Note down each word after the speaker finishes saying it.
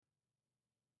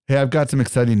Hey, I've got some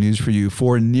exciting news for you.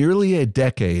 For nearly a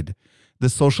decade, the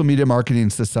Social Media Marketing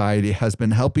Society has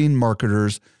been helping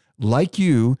marketers like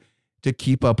you to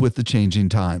keep up with the changing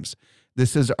times.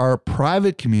 This is our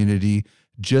private community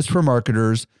just for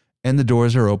marketers, and the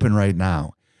doors are open right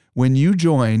now. When you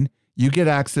join, you get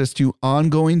access to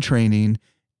ongoing training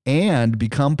and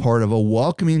become part of a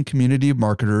welcoming community of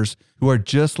marketers who are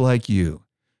just like you.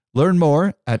 Learn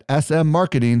more at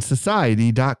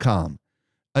smmarketingsociety.com.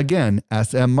 Again,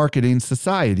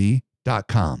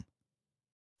 smmarketingsociety.com.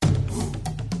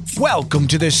 Welcome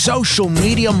to the Social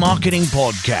Media Marketing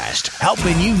Podcast,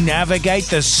 helping you navigate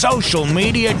the social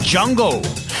media jungle.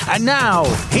 And now,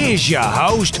 here's your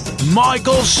host,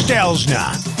 Michael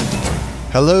Stelzner.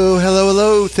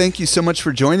 Hello. Thank you so much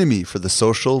for joining me for the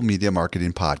Social Media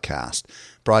Marketing Podcast,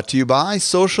 brought to you by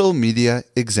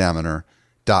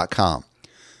socialmediaexaminer.com.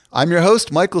 I'm your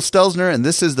host, Michael Stelzner, and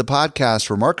this is the podcast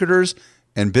for marketers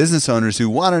and business owners who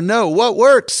want to know what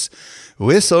works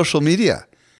with social media.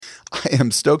 I am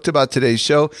stoked about today's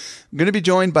show. I'm going to be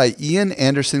joined by Ian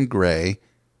Anderson Gray,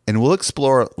 and we'll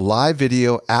explore live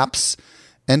video apps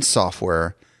and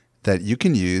software that you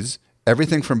can use,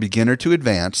 everything from beginner to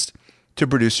advanced, to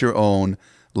produce your own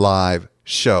live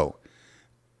show.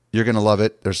 You're going to love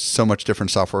it. There's so much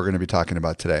different software we're going to be talking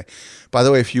about today. By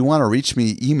the way, if you want to reach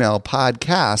me, email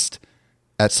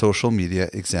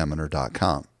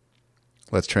podcast@socialmediaexaminer.com.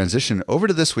 Let's transition over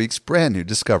to this week's brand new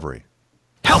discovery.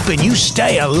 Helping you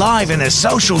stay alive in the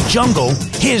social jungle,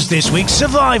 here's this week's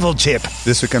survival tip.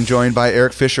 This week I'm joined by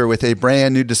Eric Fisher with a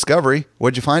brand new discovery.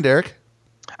 What'd you find, Eric?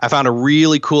 I found a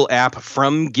really cool app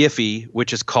from Giphy,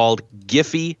 which is called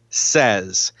Giphy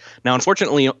Says. Now,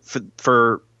 unfortunately,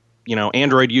 for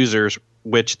Android users,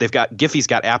 which Giphy's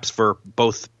got apps for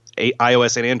both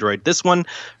iOS and Android. This one,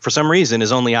 for some reason,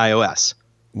 is only iOS.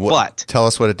 But tell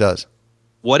us what it does.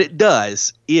 What it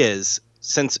does is,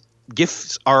 since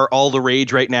GIFs are all the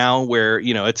rage right now, where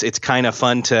it's kind of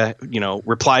fun to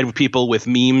reply to people with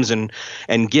memes and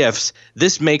GIFs.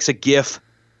 This makes a GIF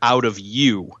out of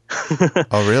you.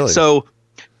 Oh, really? So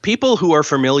people who are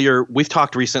familiar, we've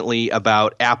talked recently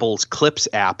about Apple's Clips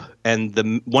app, and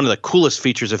one of the coolest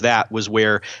features of that was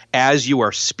where, as you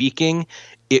are speaking,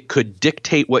 it could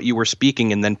dictate what you were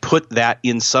speaking and then put that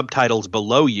in subtitles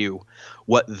below you.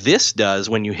 What this does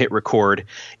when you hit record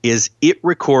is it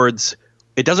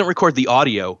doesn't record the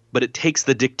audio, but it takes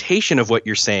the dictation of what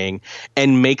you're saying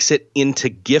and makes it into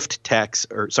GIF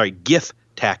text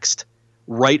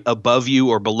right above you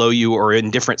or below you or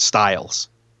in different styles.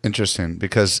 Interesting,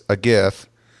 because a GIF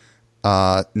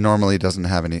normally doesn't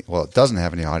have any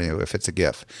audio if it's a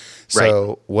GIF. So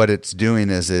right. What it's doing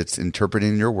is it's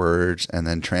interpreting your words and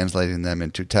then translating them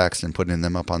into text and putting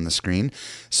them up on the screen.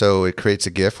 So it creates a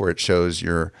GIF where it shows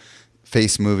your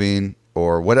face moving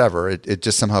or whatever. It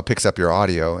just somehow picks up your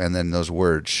audio, and then those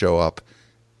words show up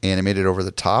animated over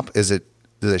the top. Do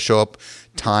they show up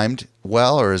timed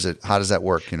well, or how does that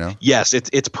work, Yes,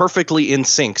 it's perfectly in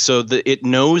sync. So it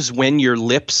knows when your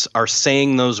lips are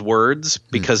saying those words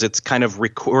because it's kind of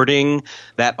recording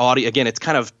that audio. Again, it's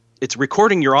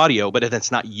recording your audio, but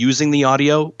it's not using the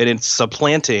audio, and it's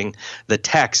supplanting the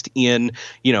text in,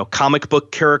 comic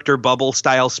book character bubble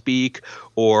style speak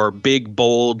or big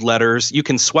bold letters. You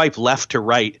can swipe left to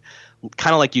right,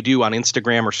 kind of like you do on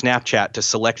Instagram or Snapchat, to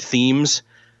select themes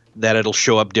that it'll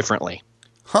show up differently.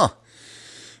 Huh.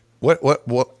 What?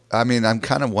 I mean, I'm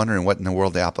kind of wondering what in the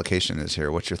world the application is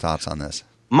here. What's your thoughts on this?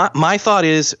 My thought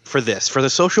is for the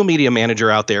social media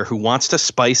manager out there who wants to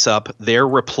spice up their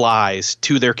replies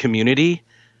to their community,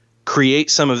 create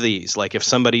some of these. Like if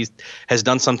somebody has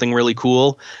done something really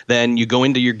cool, then you go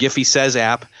into your Giphy Says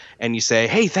app and you say,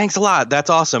 "Hey, thanks a lot. That's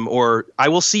awesome." Or "I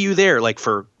will see you there." Like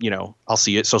for, I'll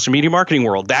see you at Social Media Marketing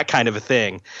World, that kind of a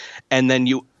thing. And then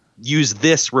you use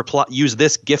this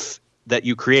GIF that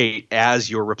you create as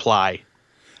your reply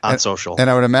on social. And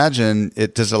I would imagine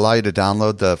does it allow you to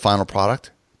download the final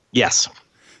product? Yes.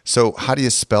 So how do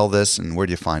you spell this, and where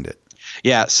do you find it?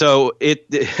 Yeah, so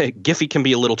Giphy can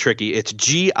be a little tricky. It's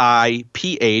Giphy,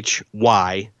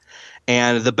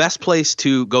 and the best place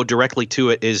to go directly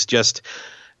to it is just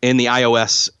in the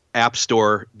iOS App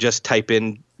Store. Just type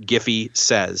in Giphy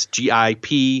Says,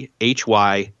 Giphy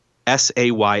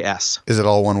Says. Is it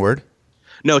all one word?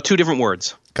 No, two different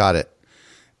words. Got it.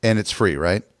 And it's free,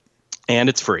 right? And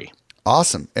it's free.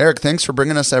 Awesome. Eric, thanks for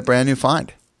bringing us that brand new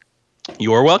find.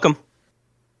 You're welcome.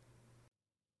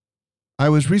 I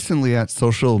was recently at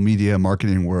Social Media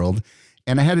Marketing World,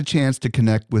 and I had a chance to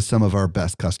connect with some of our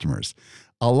best customers.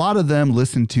 A lot of them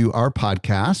listen to our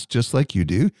podcast, just like you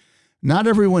do. Not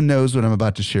everyone knows what I'm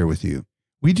about to share with you.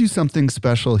 We do something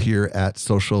special here at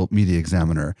Social Media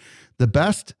Examiner. The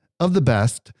best of the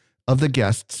best of the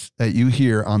guests that you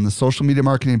hear on the Social Media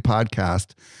Marketing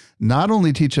Podcast not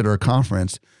only teach at our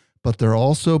conference, but they're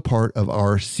also part of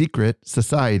our secret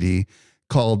society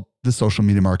called the Social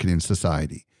Media Marketing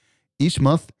Society. Each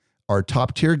month, our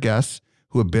top tier guests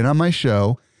who have been on my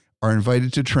show are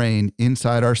invited to train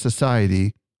inside our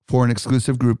society for an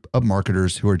exclusive group of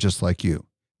marketers who are just like you.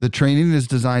 The training is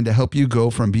designed to help you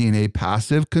go from being a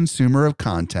passive consumer of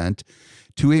content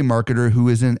to a marketer who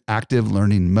is in active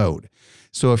learning mode.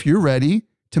 So if you're ready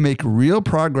to make real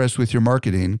progress with your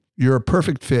marketing, you're a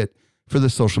perfect fit for the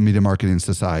Social Media Marketing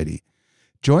Society.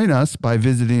 Join us by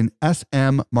visiting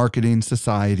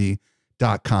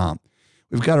smmarketingsociety.com.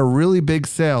 We've got a really big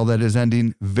sale that is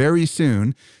ending very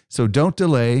soon, so don't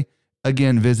delay.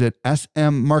 Again, visit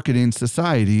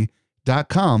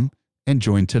smmarketingsociety.com and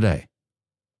join today.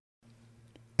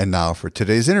 And now for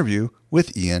today's interview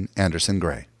with Ian Anderson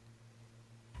Gray.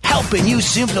 Helping you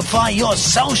simplify your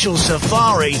social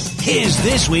safari, here's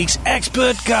this week's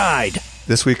expert guide.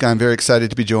 This week, I'm very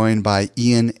excited to be joined by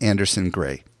Ian Anderson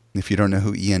Gray. If you don't know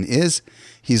who Ian is,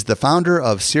 he's the founder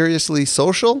of Seriously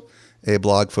Social, a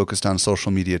blog focused on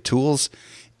social media tools.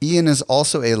 Ian is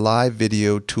also a live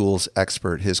video tools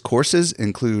expert. His courses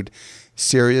include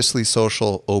Seriously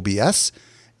Social OBS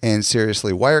and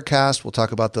Seriously Wirecast. We'll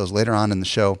talk about those later on in the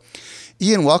show.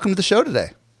 Ian, welcome to the show today.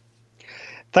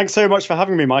 Thanks so much for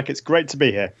having me, Mike. It's great to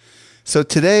be here. So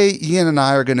today, Ian and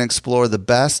I are going to explore the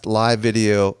best live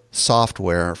video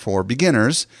software for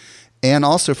beginners and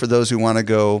also for those who want to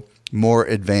go more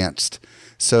advanced.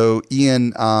 So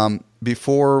Ian,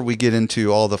 before we get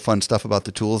into all the fun stuff about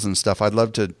the tools and stuff, I'd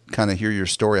love to kind of hear your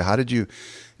story. How did you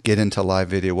get into live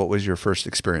video? What was your first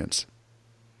experience?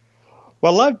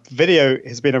 Well, live video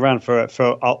has been around for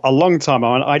a long time.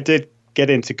 I did get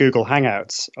into Google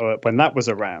Hangouts when that was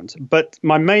around. But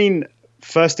my main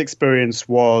first experience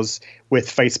was with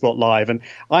Facebook Live. And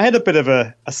I had a bit of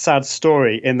a sad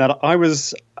story in that I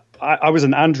was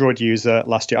an Android user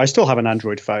last year. I still have an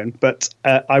Android phone, but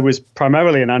I was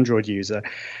primarily an Android user.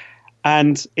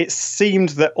 And it seemed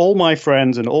that all my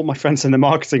friends in the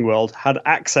marketing world had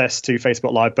access to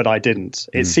Facebook Live, but I didn't.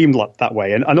 It seemed like that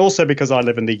way. And also because I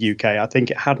live in the UK, I think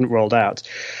it hadn't rolled out.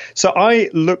 So I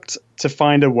looked to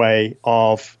find a way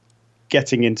of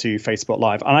getting into Facebook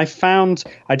Live. And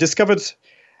I discovered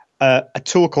a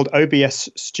tool called OBS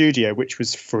Studio, which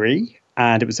was free,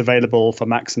 and it was available for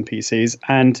Macs and PCs.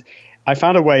 And I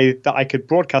found a way that I could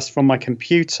broadcast from my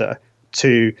computer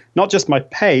to not just my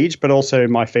page, but also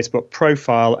my Facebook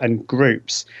profile and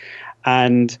groups.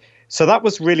 And so that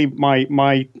was really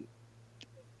my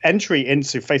entry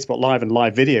into Facebook Live and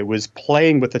live video, was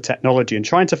playing with the technology and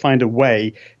trying to find a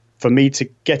way for me to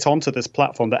get onto this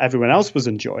platform that everyone else was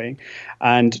enjoying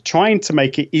and trying to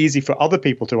make it easy for other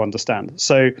people to understand.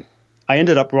 So I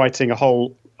ended up writing a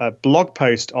whole blog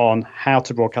post on how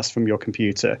to broadcast from your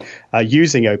computer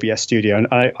using OBS Studio. And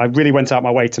I really went out my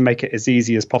way to make it as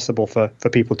easy as possible for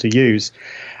people to use.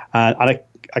 And I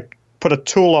put a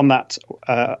tool on that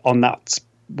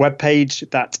webpage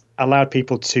that allowed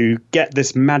people to get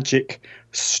this magic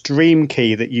stream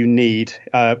key that you need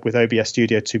with OBS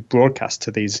Studio to broadcast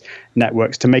to these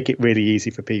networks to make it really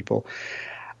easy for people.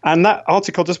 And that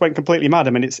article just went completely mad. I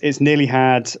mean, it's nearly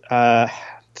had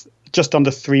just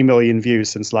under 3 million views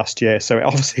since last year. So it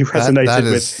obviously resonated that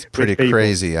is with pretty people.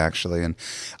 Crazy, actually. And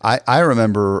I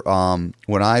remember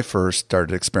when I first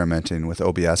started experimenting with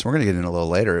OBS, we're going to get in a little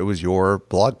later, it was your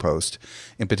blog post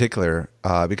in particular,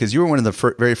 because you were one of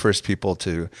the very first people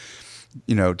to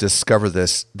discover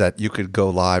this, that you could go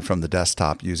live from the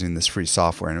desktop using this free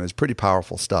software. And it was pretty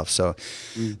powerful stuff. So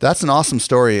that's an awesome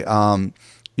story.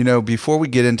 Before we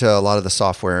get into a lot of the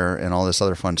software and all this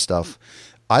other fun stuff,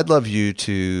 I'd love you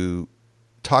to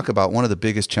talk about one of the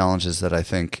biggest challenges that I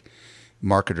think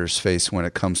marketers face when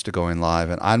it comes to going live.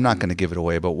 And I'm not going to give it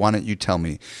away, but why don't you tell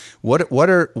me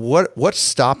what's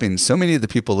stopping so many of the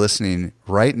people listening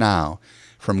right now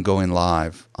from going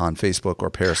live on Facebook or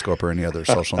Periscope or any other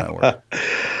social network?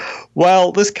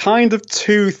 Well, there's kind of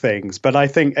two things, but I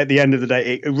think at the end of the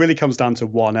day, it really comes down to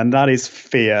one, and that is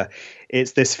fear.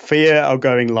 It's this fear of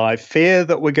going live, fear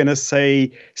that we're going to say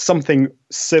something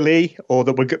silly, or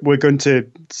that we're going to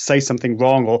say something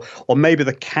wrong, or maybe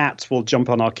the cat will jump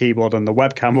on our keyboard and the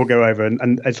webcam will go over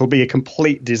and it'll be a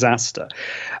complete disaster.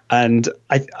 And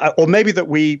or maybe that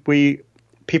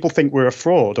people think we're a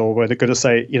fraud, or we're going to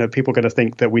say, people are going to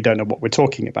think that we don't know what we're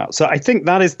talking about. So I think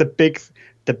that is the big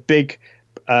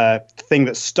thing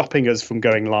that's stopping us from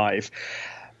going live.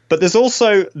 But there's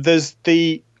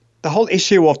the whole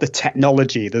issue of the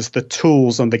technology. There's the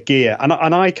tools and the gear, and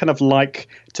I kind of like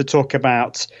to talk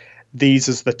about these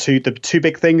as the two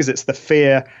big things. It's the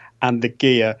fear and the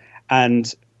gear.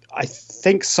 And I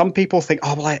think some people think,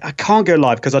 oh, well, I can't go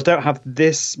live because I don't have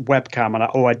this webcam,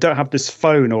 or I don't have this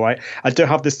phone, or I don't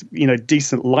have this,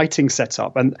 decent lighting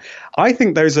setup. And I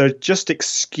think those are just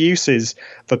excuses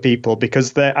for people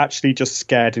because they're actually just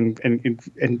scared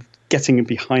in getting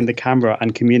behind the camera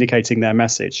and communicating their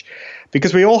message.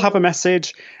 Because we all have a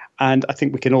message, and I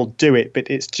think we can all do it, but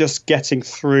it's just getting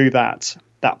through that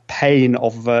pain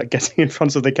of getting in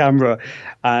front of the camera.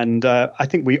 And I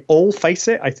think we all face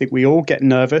it. I think we all get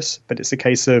nervous, but it's a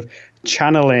case of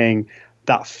channeling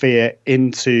that fear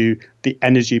into the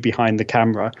energy behind the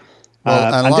camera.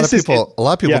 Well, and a lot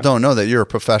of people don't know that you're a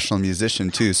professional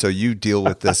musician too. So you deal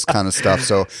with this kind of stuff.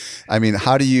 So, I mean,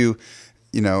 how do you,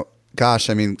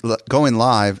 going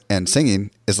live and singing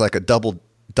is like a double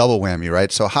whammy,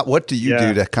 right? So what do you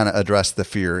do to kind of address the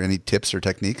fear? Any tips or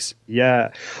techniques?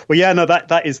 Yeah. Well, yeah, no,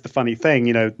 that is the funny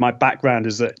thing. My background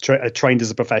is trained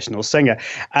as a professional singer,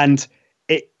 and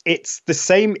it's the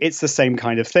same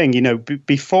kind of thing.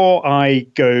 Before I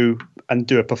go and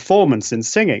do a performance in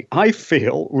singing, I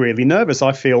feel really nervous.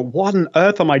 I feel, what on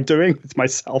earth am I doing with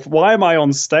myself? Why am I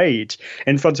on stage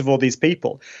in front of all these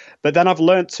people? But then I've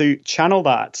learned to channel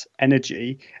that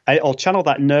energy, or channel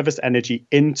that nervous energy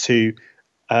into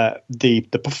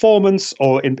the performance,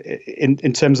 or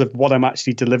in terms of what I'm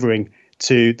actually delivering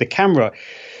to the camera.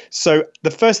 So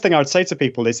the first thing I would say to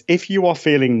people is, if you are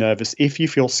feeling nervous, if you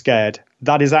feel scared,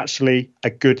 that is actually a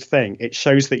good thing. It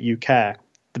shows that you care.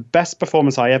 The best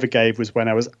performance I ever gave was when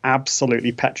I was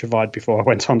absolutely petrified before I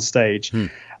went on stage.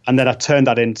 And then I turned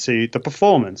that into the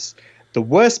performance. The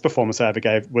worst performance I ever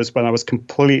gave was when I was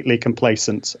completely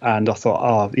complacent and I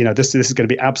thought, this is going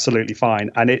to be absolutely fine.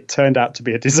 And it turned out to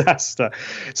be a disaster.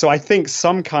 So I think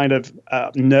some kind of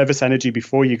nervous energy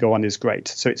before you go on is great.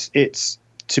 So it's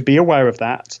to be aware of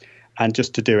that and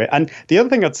just to do it. And the other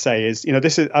thing I'd say is,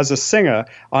 this is, as a singer,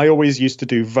 I always used to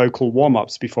do vocal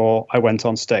warm-ups before I went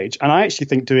on stage. And I actually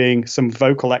think doing some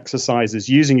vocal exercises,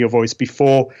 using your voice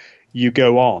before you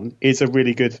go on, is a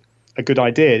good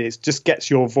idea. It just gets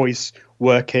your voice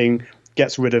working,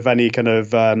 gets rid of any kind of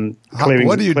clearing.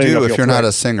 What do you do if you're not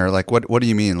a singer? Like, what do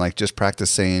you mean? Like, just practice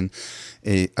saying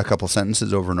a couple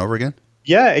sentences over and over again?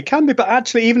 Yeah, it can be. But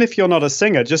actually, even if you're not a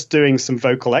singer, just doing some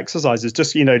vocal exercises,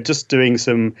 just doing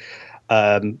some,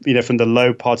 from the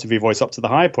low part of your voice up to the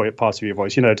high part of your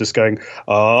voice, just going,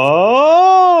 oh,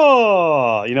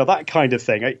 that kind of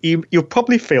thing. You'll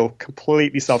probably feel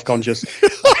completely self-conscious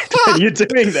when you're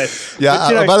doing this. Yeah.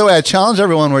 But, by the way, I challenge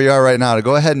everyone where you are right now to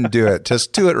go ahead and do it.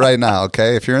 Just do it right now,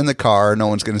 okay? If you're in the car, no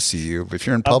one's going to see you. If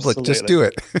you're in public, just do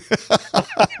it.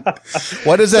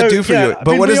 What does that do for you?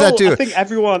 But what does that do? I think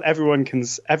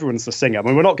everyone's a singer. I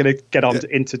mean, we're not going to get on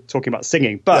into talking about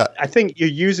singing, but I think you're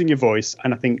using your voice,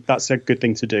 and I think that's a good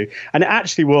thing to do. And it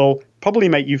actually will probably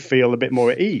make you feel a bit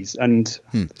more at ease and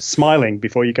smiling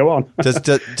before you go on. Does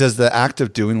the act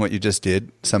of doing what you just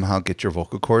did somehow get your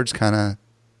vocal cords kind of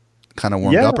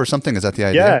warmed up or something? Is that the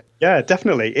idea? Yeah,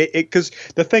 definitely. Because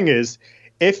the thing is,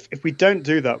 if we don't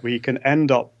do that, we can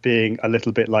end up being a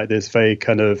little bit like this, very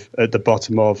kind of at the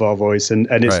bottom of our voice, and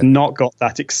it's not got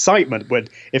that excitement. When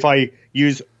if I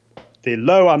use the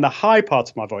low and the high part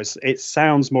of my voice, it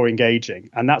sounds more engaging,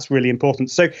 and that's really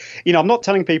important. So, I'm not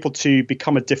telling people to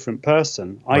become a different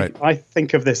person. I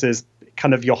think of this as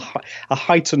kind of a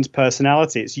heightened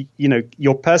personality. It's,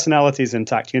 your personality is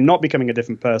intact. You're not becoming a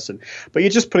different person, but you're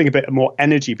just putting a bit more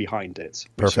energy behind it,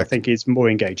 which I think is more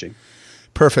engaging.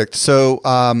 Perfect. So,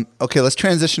 let's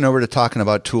transition over to talking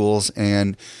about tools.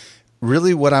 And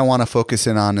really what I want to focus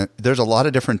in on, there's a lot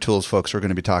of different tools folks are going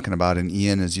to be talking about, and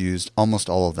Ian has used almost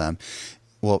all of them.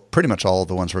 Well, pretty much all of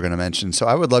the ones we're going to mention. So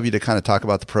I would love you to kind of talk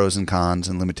about the pros and cons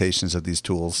and limitations of these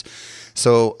tools.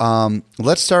 So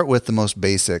let's start with the most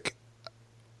basic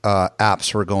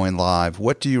apps for going live.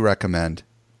 What do you recommend?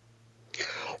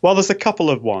 Well, there's a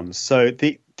couple of ones. So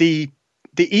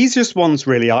the easiest ones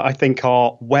really, I think,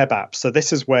 are web apps. So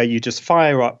this is where you just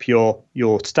fire up your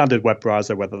standard web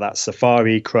browser, whether that's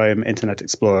Safari, Chrome, Internet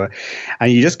Explorer,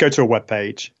 and you just go to a web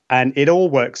page and it all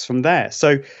works from there.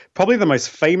 So probably the most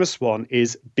famous one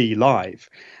is BeLive.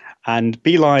 And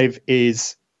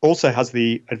BeLive also has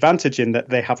the advantage in that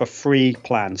they have a free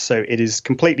plan. So it is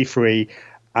completely free,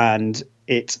 and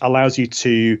it allows you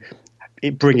to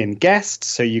bring in guests,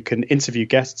 so you can interview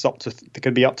guests there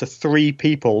can be up to 3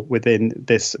 people within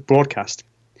this broadcast.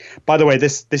 By the way,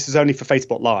 this is only for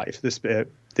Facebook Live. This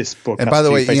broadcast. And by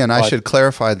the way, Ian, I should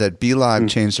clarify that BeLive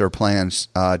changed their plans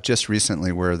just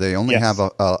recently, where they only have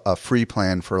a free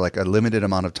plan for like a limited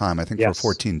amount of time. I think for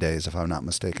 14 days, if I'm not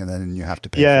mistaken. Then you have to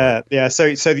pay. Yeah.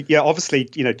 So obviously,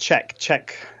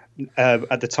 check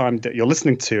at the time that you're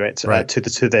listening to it, Right.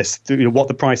 to this, what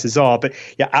the prices are. But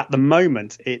yeah, at the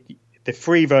moment, the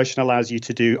free version allows you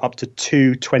to do up to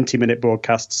 2 20-minute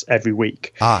broadcasts every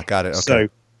week. Got it. Okay.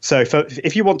 So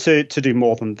if you want to do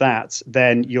more than that,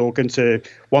 then you're going to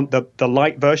want the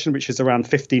light version, which is around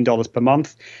 $15 per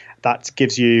month. That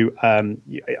gives you the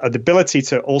ability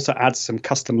to also add some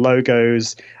custom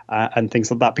logos and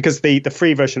things like that, because the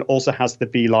free version also has the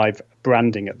BeLive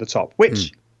branding at the top,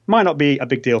 which might not be a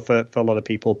big deal for a lot of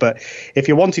people. But if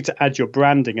you're wanting to add your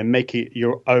branding and make it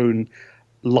your own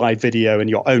live video and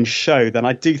your own show, then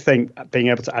I do think being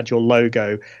able to add your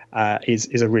logo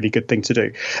is a really good thing to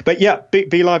do. But yeah,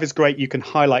 BeLive is great. You can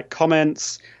highlight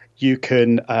comments. You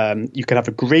can have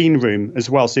a green room as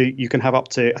well, so you can have up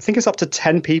to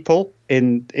 10 people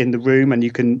in the room, and you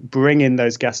can bring in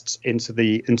those guests into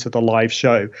the live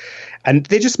show, and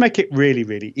they just make it really,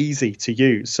 really easy to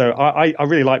use. So I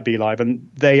really like BeLive, and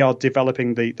they are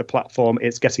developing the platform.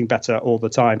 It's getting better all the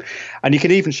time, and you can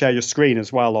even share your screen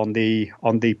as well on the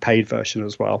paid version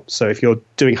as well. So if you're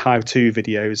doing how-to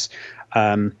videos,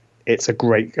 it's a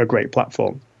great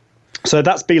platform. So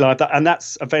that's BeLive, and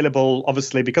that's available,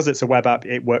 obviously, because it's a web app.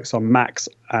 It works on Macs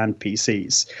and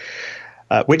PCs,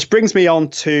 which brings me on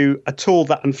to a tool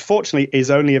that unfortunately is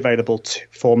only available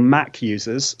for Mac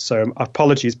users. So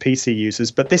apologies, PC users,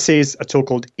 but this is a tool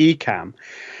called Ecamm,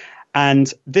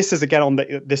 and this is again on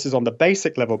the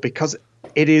basic level because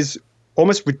it is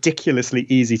almost ridiculously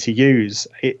easy to use,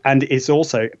 and it's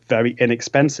also very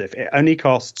inexpensive. It only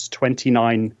costs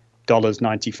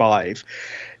 $29.95.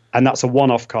 And that's a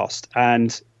one-off cost.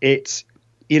 And it's,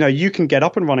 you can get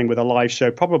up and running with a live show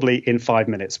probably in 5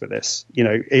 minutes with this,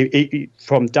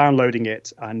 from downloading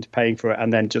it and paying for it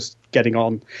and then just getting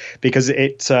on, because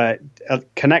it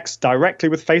connects directly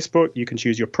with Facebook. You can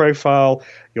choose your profile,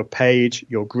 your page,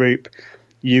 your group.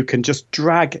 You can just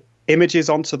drag images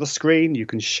onto the screen. You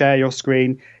can share your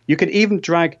screen. You can even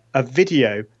drag a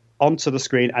video onto the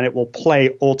screen and it will play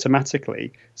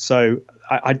automatically. So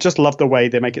I just love the way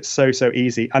they make it so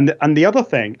easy. And the other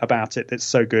thing about it that's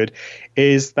so good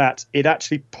is that it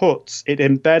actually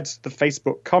embeds the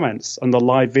Facebook comments and the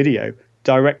live video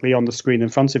directly on the screen in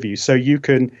front of you. So you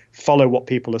can follow what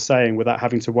people are saying without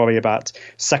having to worry about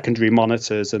secondary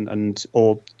monitors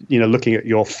or looking at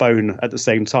your phone at the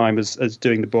same time as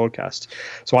doing the broadcast.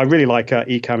 So I really like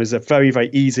Ecamm. Is a very, very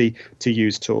easy to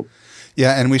use tool.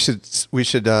 Yeah, and we should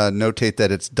notate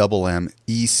that it's double M,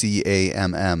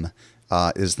 ECAMM.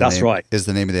 Is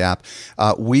the name of the app.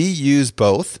 We use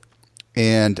both,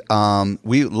 and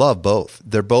we love both.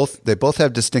 They both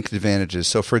have distinct advantages.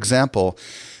 So, for example,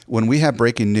 when we have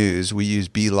breaking news, we use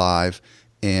BeLive,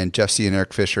 and Jeff C. and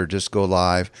Eric Fisher just go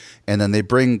live, and then they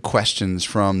bring questions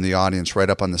from the audience right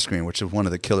up on the screen, which is one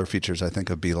of the killer features, I think,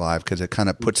 of BeLive, because it kind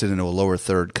of puts it into a lower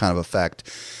third kind of effect,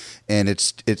 and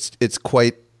it's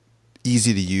quite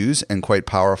easy to use and quite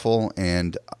powerful.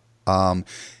 And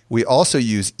we also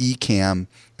use Ecamm,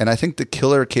 and I think the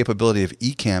killer capability of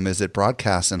Ecamm is it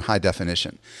broadcasts in high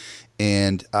definition.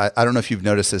 And I don't know if you've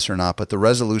noticed this or not, but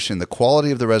the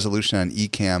quality of the resolution on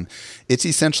Ecamm, it's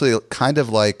essentially kind of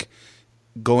like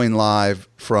going live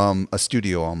from a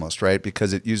studio almost, right?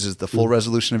 Because it uses the full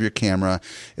resolution of your camera.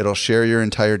 It'll share your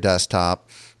entire desktop.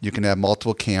 You can have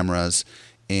multiple cameras.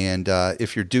 And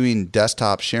if you're doing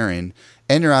desktop sharing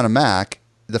and you're on a Mac,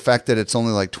 the fact that it's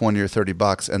only like $20 or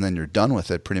 $30 and then you're done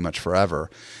with it pretty much forever,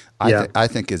 I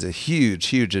think is a huge,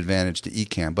 huge advantage to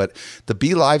Ecamm. But the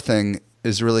BeLive thing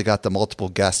has really got the multiple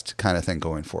guest kind of thing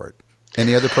going for it.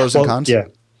 Any other pros and cons?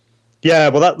 Yeah,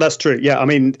 well, that's true. Yeah, I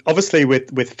mean, obviously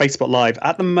with Facebook Live,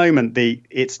 at the moment,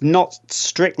 it's not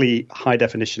strictly high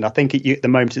definition. I think at the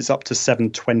moment it's up to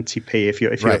 720p if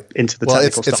you're into the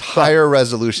technical stuff. It's higher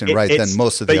resolution, than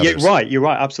most of the others. You're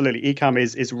right, absolutely. Ecamm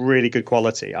is really good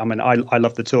quality. I mean, I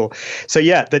love the tool. So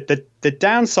yeah, the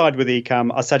downside with Ecamm,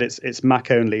 I said it's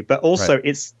Mac only, but also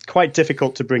it's quite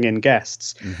difficult to bring in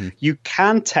guests. Mm-hmm. You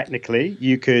can technically,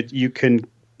 you can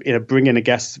bring in a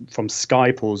guest from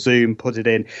Skype or Zoom, put it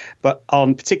in. But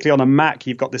particularly on a Mac,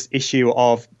 you've got this issue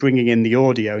of bringing in the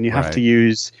audio, and you have to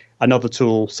use another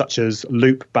tool such as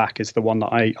Loopback is the one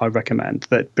that I recommend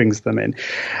that brings them in.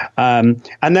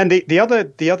 And then the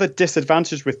other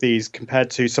disadvantage with these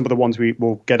compared to some of the ones we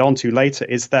will get onto later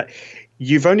is that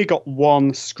you've only got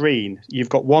one screen. You've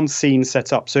got one scene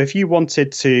set up. So if you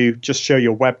wanted to just show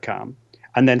your webcam,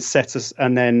 and then set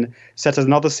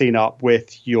another scene up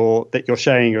that you're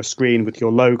sharing your screen with your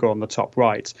logo on the top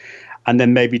right, and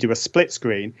then maybe do a split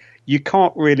screen. You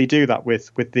can't really do that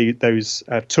with those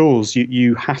tools.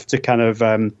 You have to kind of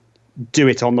do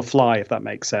it on the fly, if that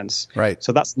makes sense. Right.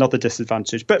 So that's another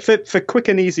disadvantage. But for quick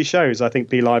and easy shows, I think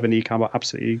BeLive and Ecamm are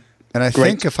absolutely And I Great.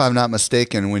 think, if I'm not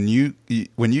mistaken, when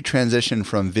you transition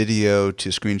from video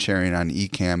to screen sharing on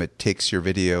Ecamm, it takes your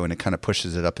video and it kind of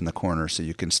pushes it up in the corner so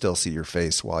you can still see your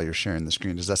face while you're sharing the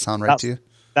screen. Does that sound right to you?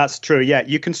 That's true. Yeah,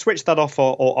 you can switch that off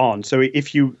or on. So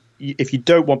if you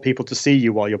don't want people to see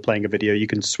you while you're playing a video, you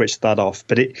can switch that off.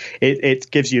 But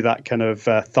it gives you that kind of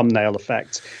thumbnail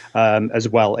effect as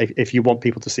well if you want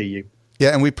people to see you. Yeah,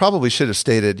 and we probably should have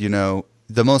stated,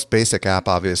 the most basic app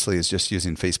obviously is just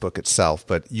using Facebook itself,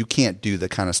 but you can't do the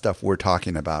kind of stuff we're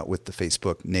talking about with the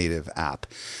Facebook native app.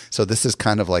 So this is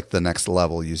kind of like the next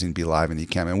level using BeLive and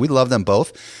Ecamm. And we love them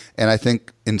both. And I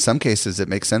think in some cases it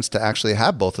makes sense to actually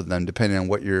have both of them depending on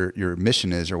what your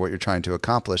mission is or what you're trying to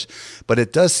accomplish. But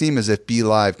it does seem as if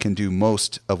BeLive can do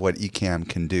most of what Ecamm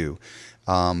can do.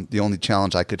 The only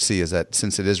challenge I could see is that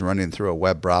since it is running through a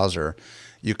web browser,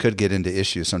 you could get into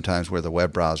issues sometimes where the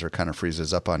web browser kind of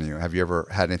freezes up on you. Have you ever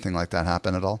had anything like that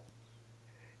happen at all?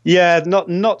 Yeah,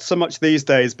 not so much these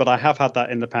days, but I have had that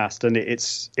in the past, and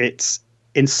it's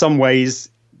in some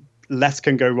ways less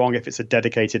can go wrong if it's a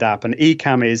dedicated app. And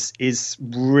Ecamm is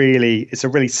really, it's a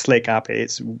really slick app.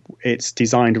 It's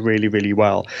designed really, really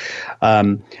well.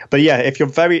 But yeah, if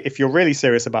you're really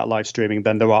serious about live streaming,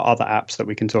 then there are other apps that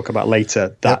we can talk about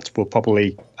later that will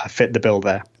probably fit the bill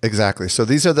there. Exactly. So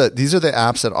these are the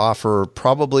apps that offer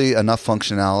probably enough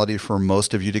functionality for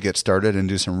most of you to get started and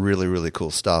do some really, really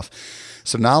cool stuff.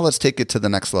 So now let's take it to the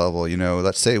next level.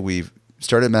 Let's say we've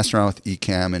started messing around with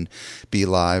Ecamm and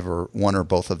BeLive, or one or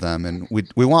both of them, and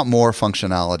we want more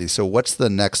functionality. So what's the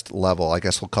next level? I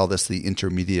guess we'll call this the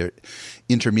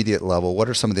intermediate level. What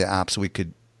are some of the apps we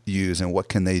could use, and what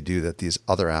can they do that these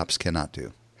other apps cannot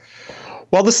do?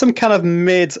 Well, there's some kind of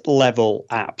mid-level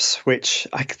apps which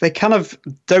they kind of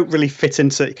don't really fit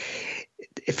into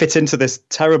this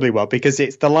terribly well, because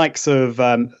it's the likes of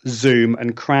Zoom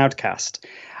and Crowdcast.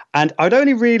 And I'd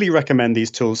only really recommend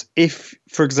these tools if,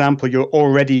 for example, you're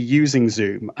already using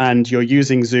Zoom and you're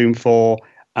using Zoom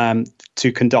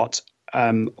to conduct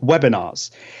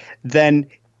webinars. Then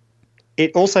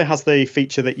it also has the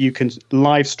feature that you can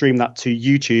live stream that to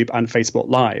YouTube and Facebook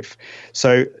Live.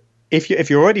 So if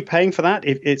you're already paying for that,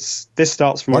 this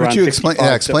starts from. Why don't you explain?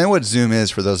 Yeah, explain what Zoom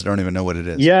is for those that don't even know what it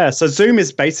is. Yeah, so Zoom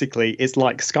is basically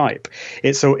like Skype.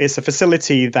 It's a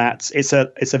facility that it's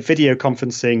a video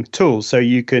conferencing tool. So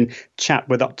you can chat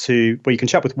with you can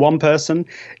chat with one person,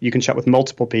 you can chat with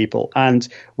multiple people, and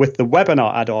with the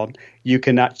webinar add-on, you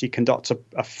can actually conduct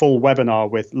a full webinar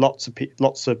with lots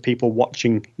of people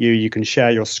watching you. You can share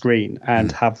your screen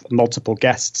and have multiple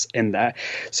guests in there.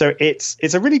 So it's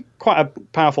a really quite a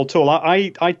powerful tool.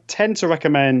 I tend to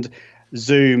recommend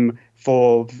Zoom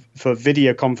for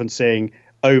video conferencing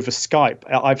over Skype.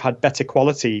 I've had better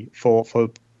quality for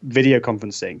video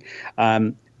conferencing.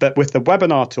 But with the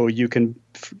webinar tool, you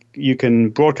can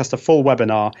broadcast a full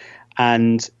webinar,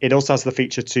 and it also has the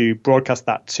feature to broadcast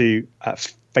that to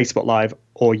Facebook Live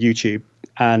or YouTube.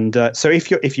 And so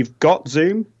if you've got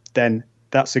Zoom, then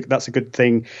that's a good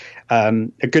thing,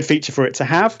 a good feature for it to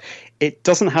have. It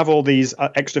doesn't have all these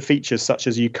extra features, such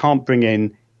as you can't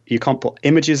put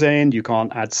images in, you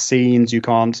can't add scenes, you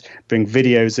can't bring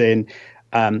videos in.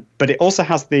 But it also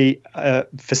has the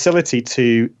facility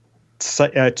to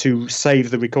save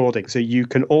the recording. So you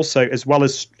can also, as well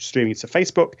as streaming to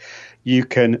Facebook, you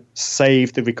can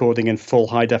save the recording in full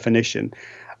high definition.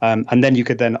 And then you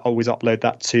could then always upload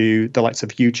that to the likes of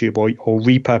YouTube or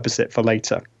repurpose it for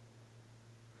later.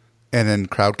 And then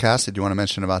Crowdcast, did you want to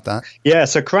mention about that? Yeah,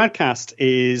 so Crowdcast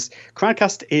is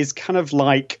kind of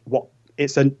like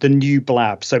the new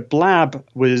Blab. So Blab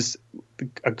was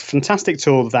a fantastic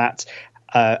tool that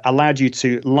allowed you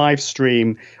to live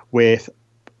stream with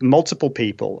multiple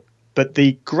people. But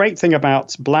the great thing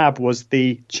about Blab was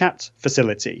the chat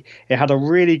facility. It had a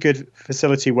really good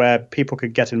facility where people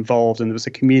could get involved and there was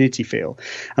a community feel.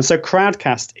 And so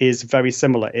Crowdcast is very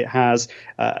similar. It has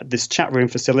this chat room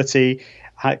facility,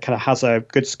 kind of has a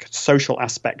good social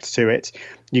aspect to it.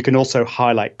 You can also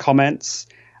highlight comments.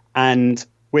 And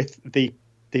with the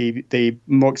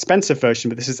more expensive version,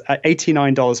 but this is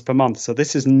 $89 per month, so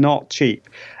this is not cheap.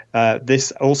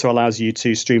 This also allows you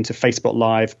to stream to Facebook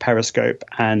Live, Periscope,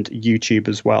 and YouTube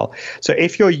as well. So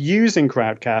if you're using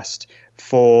Crowdcast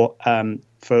for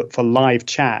live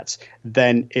chat,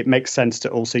 then it makes sense to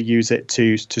also use it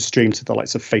to stream to the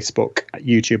likes of Facebook,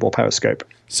 YouTube, or Periscope.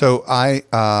 So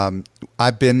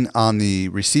I've been on the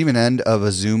receiving end of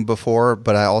a Zoom before,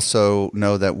 but I also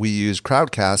know that we use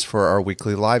Crowdcast for our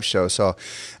weekly live show. So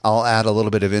I'll add a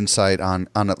little bit of insight on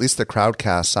at least the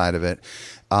Crowdcast side of it.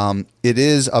 It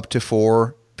is up to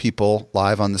 4 people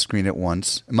live on the screen at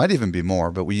once. It might even be more,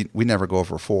 but we never go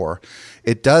over 4.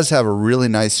 It does have a really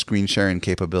nice screen sharing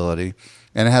capability.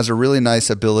 And it has a really nice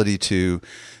ability to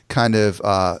kind of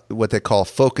what they call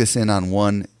focus in on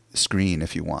one screen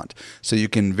if you want. So you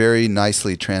can very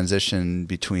nicely transition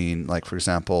between, like, for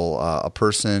example, a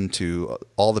person to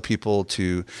all the people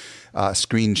to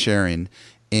screen sharing.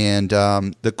 And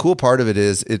the cool part of it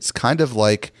is it's kind of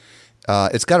like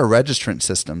it's got a registrant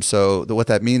system. So what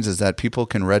that means is that people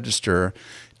can register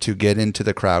to get into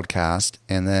the Crowdcast,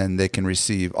 and then they can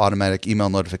receive automatic email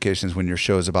notifications when your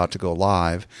show is about to go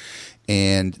live.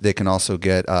 And they can also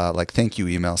get like thank you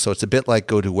emails. So it's a bit like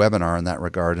GoToWebinar in that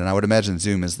regard. And I would imagine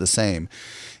Zoom is the same.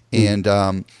 And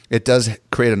it does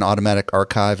create an automatic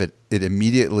archive. It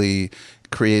immediately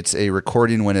creates a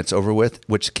recording when it's over with,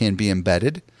 which can be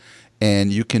embedded.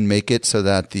 And you can make it so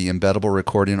that the embeddable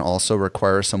recording also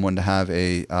requires someone to have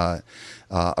a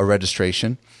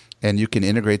registration. And you can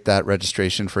integrate that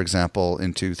registration, for example,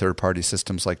 into third-party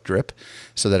systems like Drip,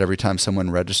 so that every time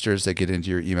someone registers, they get into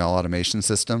your email automation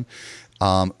system.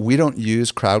 We don't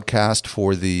use Crowdcast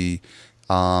for the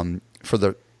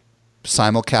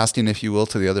simulcasting, if you will,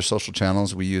 to the other social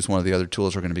channels. We use one of the other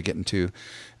tools we're going to be getting to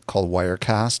called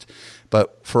Wirecast.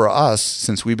 But for us,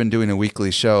 since we've been doing a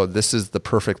weekly show, this is the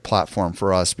perfect platform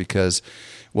for us, because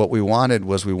what we wanted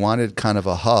kind of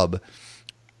a hub,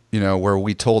 where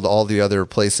we told all the other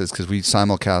places, because we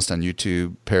simulcast on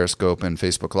YouTube, Periscope, and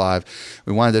Facebook Live.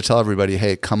 We wanted to tell everybody,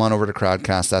 hey, come on over to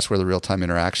Crowdcast. That's where the real-time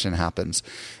interaction happens.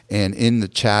 And in the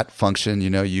chat function,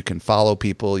 you can follow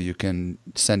people. You can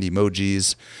send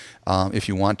emojis. If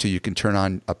you want to, you can turn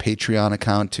on a Patreon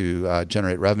account to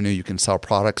generate revenue. You can sell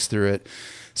products through it.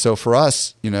 So for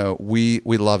us, we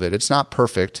love it. It's not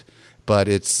perfect, but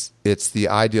it's the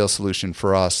ideal solution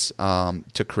for us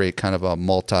to create kind of a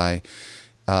multi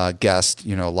guest,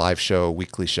 live show,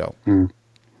 weekly show.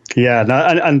 Yeah, no,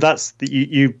 and that's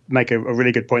you make a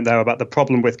really good point there about the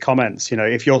problem with comments.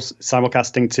 If you're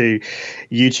simulcasting to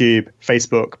YouTube,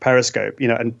 Facebook, Periscope,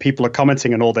 and people are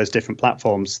commenting on all those different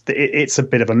platforms, it's a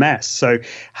bit of a mess. So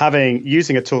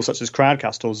using a tool such as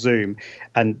Crowdcast or Zoom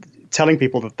and telling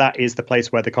people that is the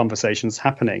place where the conversation's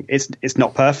happening. It's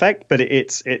not perfect, but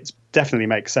it's definitely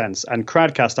makes sense. And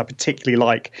Crowdcast, I particularly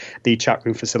like the chat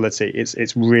room facility.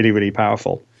 It's really, really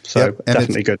powerful. So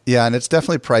definitely good. Yeah, and it's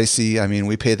definitely pricey. I mean,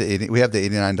 we have the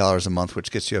 $89 a month, which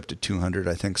gets you up to 200,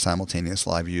 I think, simultaneous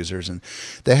live users, and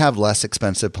they have less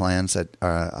expensive plans that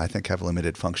I think have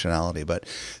limited functionality. But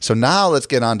so now let's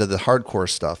get on to the hardcore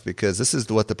stuff, because this is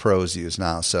what the pros use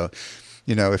now. So,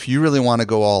 if you really want to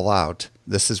go all out,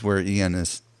 this is where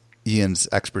Ian's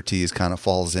expertise kind of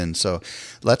falls in. So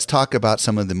let's talk about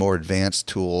some of the more advanced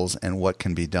tools and what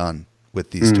can be done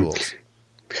with these tools.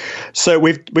 So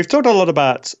we've talked a lot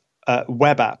about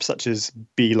web apps such as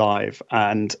BeLive,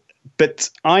 but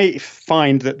I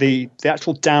find that the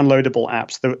actual downloadable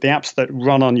apps, the apps that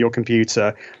run on your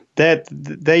computer, they're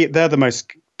the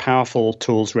most powerful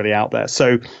tools really out there.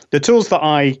 So the tools that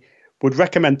I would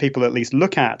recommend people at least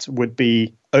look at would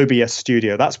be OBS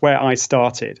Studio. That's where I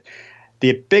started.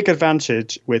 The big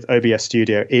advantage with OBS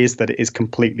Studio is that it is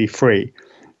completely free,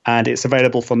 and it's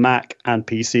available for Mac and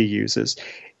PC users.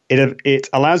 It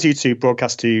allows you to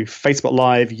broadcast to Facebook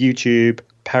Live, YouTube,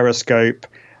 Periscope,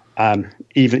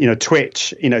 even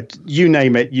Twitch. You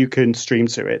name it, you can stream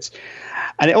to it.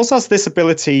 And it also has this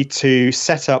ability to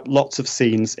set up lots of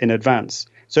scenes in advance.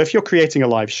 So if you're creating a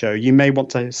live show, you may want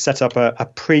to set up a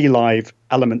pre-live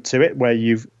element to it, where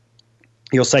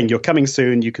you're saying you're coming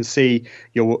soon. You can see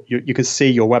your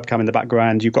webcam in the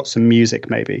background. You've got some music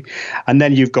maybe, and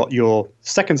then you've got your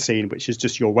second scene, which is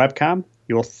just your webcam.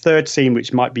 Your third scene,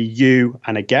 which might be you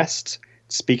and a guest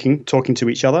talking to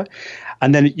each other,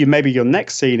 and then maybe your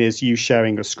next scene is you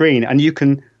sharing a screen, and you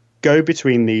can go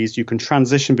between these. You can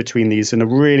transition between these in a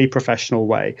really professional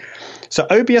way. So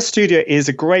OBS Studio is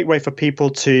a great way for people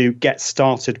to get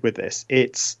started with this.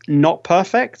 It's not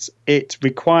perfect. It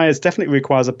definitely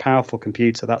requires a powerful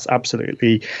computer. That's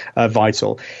absolutely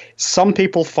vital. Some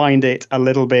people find it a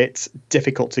little bit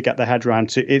difficult to get their head around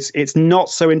to. It's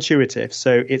not so intuitive,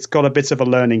 so it's got a bit of a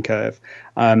learning curve.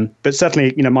 But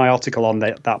certainly, my article on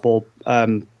that will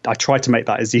I try to make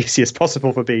that as easy as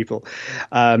possible for people.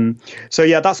 So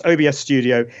yeah, that's OBS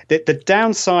Studio.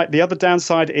 The other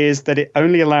downside is that it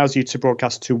only allows you to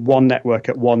broadcast to one network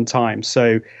at one time.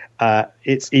 So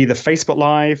it's either Facebook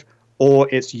Live or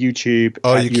it's YouTube.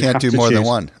 Oh, you can't do more than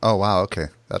one. Oh, wow. Okay.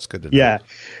 That's good to know. Yeah.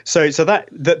 So that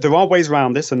there are ways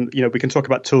around this, and we can talk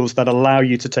about tools that allow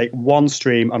you to take one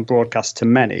stream and broadcast to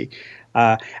many.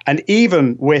 And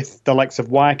even with the likes of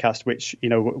Wirecast, which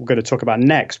we're going to talk about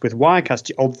next, with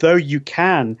Wirecast, although you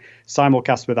can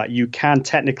simulcast with that. You can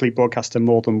technically broadcast to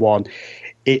more than one.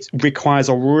 It requires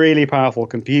a really powerful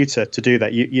computer to do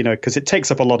that, you know, because it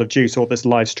takes up a lot of juice, all this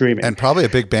live streaming. And probably a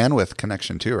big bandwidth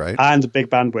connection too, right? And a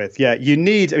big bandwidth, yeah. You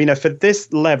need, you know, for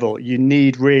this level, you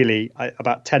need really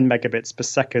about 10 megabits per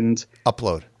second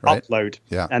upload, right? Upload.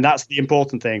 Yeah. And that's the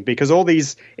important thing, because all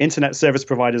these internet service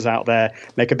providers out there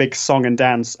make a big song and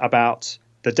dance about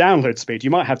the download speed.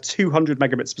 You might have 200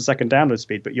 megabits per second download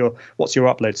speed, but what's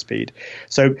your upload speed?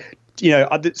 So, you know,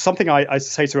 something I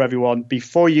say to everyone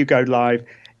before you go live,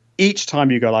 each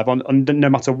time you go live, on no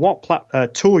matter what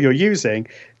tool you're using,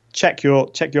 check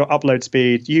your upload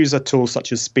speed. Use a tool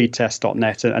such as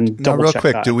speedtest.net and double check that.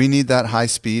 Real quick, do we need that high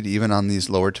speed even on these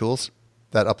lower tools?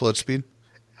 That upload speed?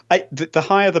 The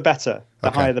higher the better.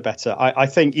 Higher the better. I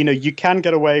think, you know, you can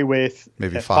get away with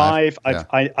maybe 5. Yeah.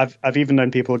 I've even known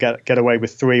people get away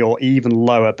with 3 or even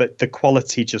lower, but the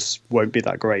quality just won't be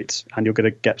that great, and you're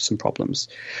going to get some problems.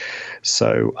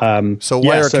 So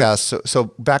Wirecast.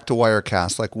 So back to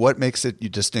Wirecast. Like, what makes it you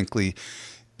distinctly?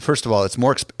 First of all, it's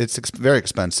very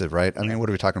expensive, right? I mean, what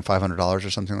are we talking, $500 or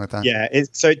something like that? Yeah,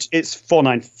 it's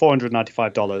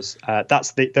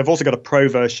 $495. They've also got a pro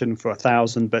version for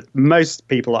 $1,000, but most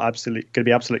people are going to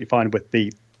be absolutely fine with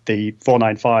the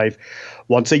 $495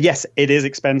 one. So yes, it is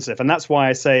expensive, and that's why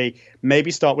I say maybe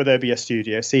start with OBS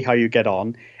Studio, see how you get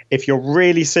on. If you're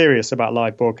really serious about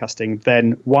live broadcasting,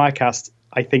 then Wirecast,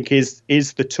 I think, is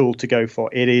the tool to go for.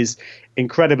 It is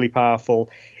incredibly powerful.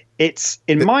 It's,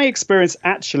 in my experience,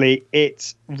 actually,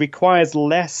 it requires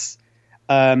less.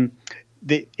 It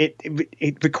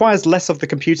requires less of the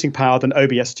computing power than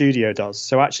OBS Studio does.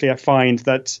 So actually, I find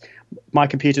that my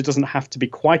computer doesn't have to be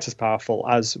quite as powerful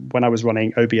as when I was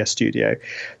running OBS Studio.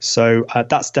 So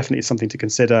that's definitely something to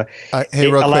consider. Hey,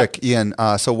 real quick, Ian.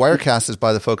 So Wirecast is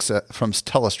by the folks from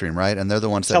Telestream, right? And they're the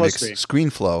ones that make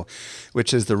ScreenFlow,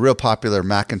 which is the real popular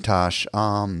Macintosh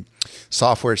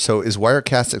software. So is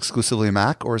Wirecast exclusively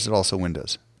Mac, or is it also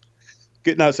Windows?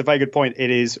 Good. No, it's a very good point.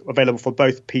 It is available for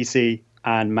both PC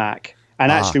and Mac.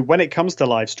 And actually, when it comes to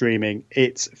live streaming,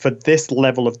 it's for this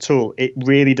level of tool, it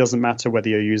really doesn't matter whether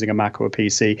you're using a Mac or a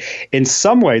PC. In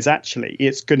some ways, actually,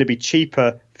 it's going to be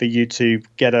cheaper for you to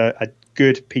get a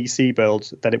good PC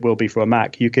build than it will be for a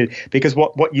Mac. Because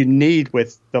what you need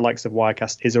with the likes of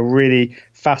Wirecast is a really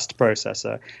fast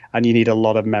processor, and you need a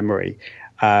lot of memory.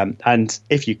 And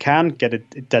if you can, get I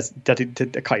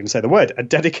can't even say the word, a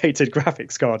dedicated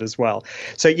graphics card as well.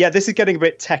 So yeah, this is getting a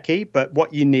bit techie, but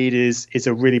what you need is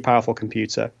a really powerful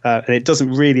computer. And it doesn't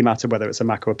really matter whether it's a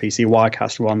Mac or a PC.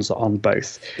 Wirecast runs on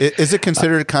both. Is it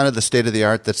considered kind of the state of the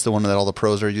art? That's the one that all the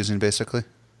pros are using, basically?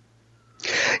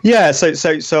 Yeah, so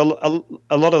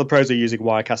a lot of the pros are using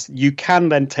Wirecast. You can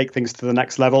then take things to the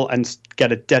next level and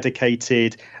get a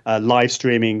dedicated live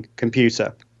streaming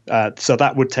computer. So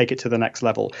that would take it to the next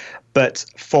level. But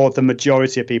for the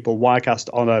majority of people, Wirecast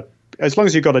as long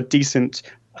as you've got a decent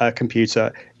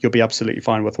computer, you'll be absolutely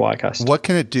fine with Wirecast. What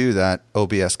can it do that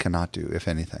OBS cannot do, if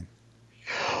anything?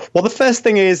 Well, the first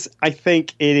thing is, I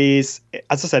think it is,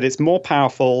 as I said, it's more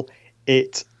powerful.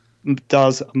 It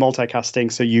does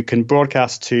multicasting, so you can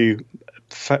broadcast to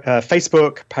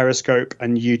Facebook, Periscope,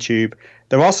 and YouTube.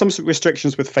 There are some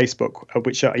restrictions with Facebook,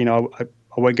 which are,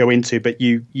 I won't go into, but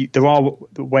there are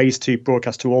ways to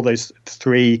broadcast to all those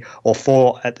 3 or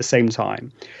 4 at the same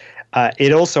time.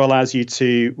 It also allows you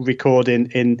to record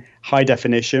in high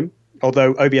definition,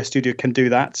 although OBS Studio can do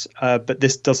that, but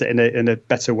this does it in a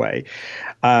better way.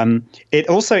 It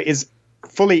also is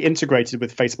fully integrated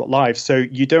with Facebook Live, so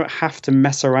you don't have to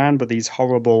mess around with these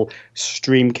horrible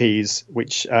stream keys,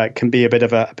 which can be a bit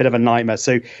of a nightmare.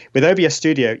 So with OBS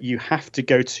Studio, you have to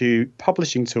go to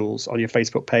publishing tools on your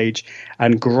Facebook page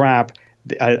and grab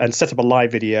and set up a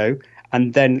live video,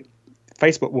 and then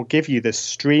Facebook will give you this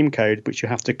stream code, which you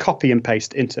have to copy and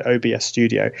paste into OBS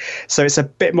Studio. So it's a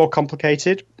bit more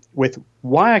complicated. With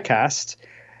Wirecast,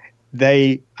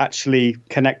 they actually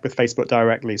connect with Facebook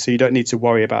directly, so you don't need to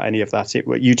worry about any of that.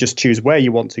 You just choose where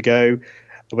you want to go,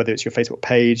 whether it's your Facebook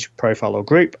page, profile, or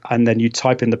group, and then you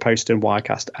type in the post in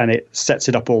Wirecast, and it sets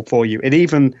it up all for you. It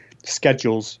even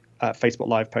schedules Facebook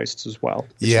Live posts as well.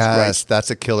 Yes, that's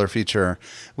a killer feature.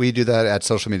 We do that at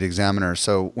Social Media Examiner.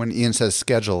 So when Ian says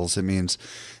schedules, it means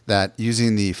that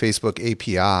using the Facebook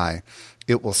API,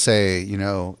 it will say,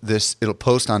 it'll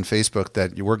post on Facebook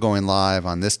that we're going live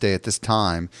on this day at this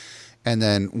time. And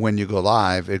then when you go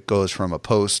live, it goes from a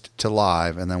post to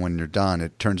live. And then when you're done,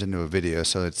 it turns into a video.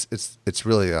 So it's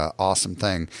really an awesome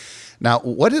thing. Now,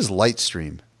 what is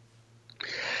Lightstream?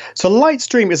 So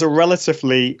Lightstream is a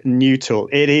relatively new tool.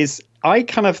 It is, I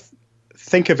kind of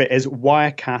think of it as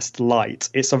Wirecast Lite.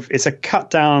 It's a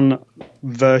cut down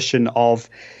version of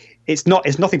it's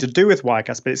nothing to do with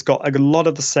Wirecast, but it's got a lot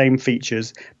of the same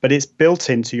features, but it's built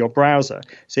into your browser.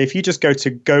 So if you just go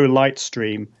to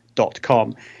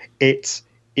golightstream.com,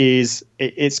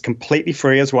 it's completely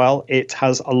free as well. It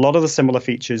has a lot of the similar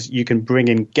features. You can bring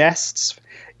in guests,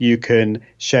 you can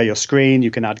share your screen,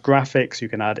 you can add graphics, you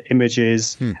can add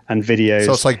images and videos.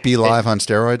 So it's like Be Live on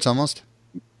steroids almost?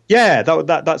 Yeah,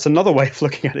 that's another way of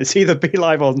looking at it. It's either Be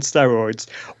Live on steroids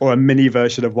or a mini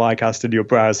version of Wirecast in your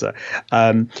browser.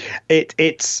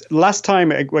 It's last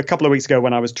time, a couple of weeks ago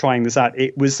when I was trying this out,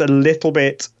 it was a little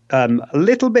bit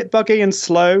buggy and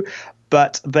slow,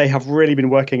 but they have really been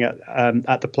working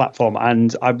at the platform,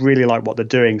 and I really like what they're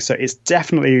doing. So it's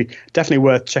definitely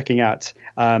worth checking out.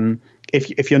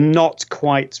 If you're not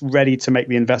quite ready to make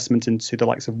the investment into the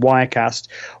likes of Wirecast,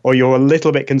 or you're a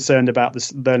little bit concerned about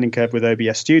this learning curve with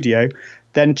OBS Studio,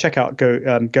 then check out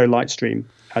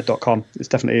golightstream.com. It's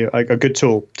definitely a good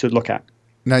tool to look at.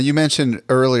 Now, you mentioned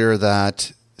earlier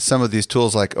that some of these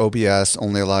tools like OBS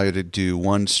only allow you to do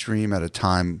one stream at a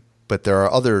time, but there are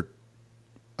other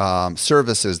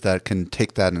services that can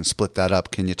take that and split that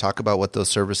up. Can you talk about what those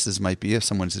services might be if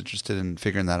someone's interested in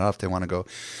figuring that out, if they want to go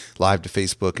live to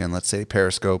Facebook and, let's say,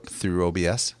 Periscope through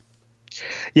OBS?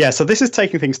 Yeah, so this is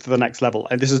taking things to the next level,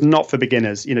 and this is not for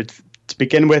beginners. To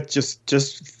begin with, just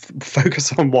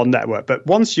focus on one network. But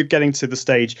once you're getting to the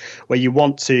stage where you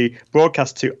want to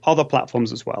broadcast to other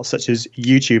platforms as well, such as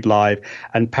YouTube Live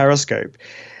and Periscope,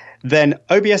 then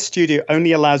OBS Studio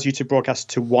only allows you to broadcast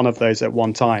to one of those at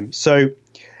one time. So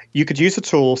you could use a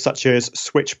tool such as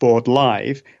Switchboard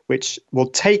Live, which will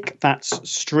take that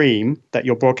stream that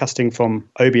you're broadcasting from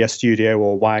OBS Studio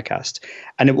or Wirecast,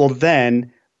 and it will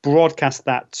then broadcast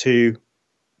that to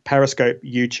Periscope,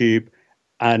 YouTube,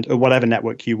 and whatever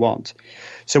network you want.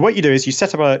 So what you do is you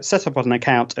set up an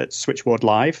account at Switchboard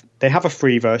Live. They have a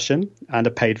free version and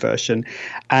a paid version,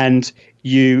 and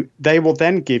they will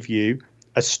then give you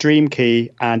a stream key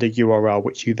and a URL,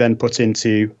 which you then put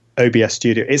into OBS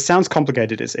Studio. It sounds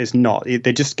complicated. It's not.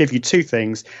 They just give you two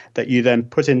things that you then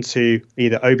put into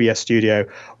either OBS Studio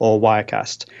or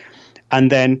Wirecast. And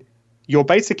then you're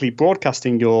basically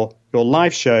broadcasting your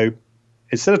live show.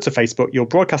 Instead of to Facebook, you're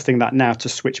broadcasting that now to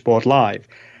Switchboard Live.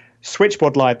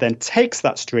 Switchboard Live then takes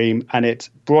that stream and it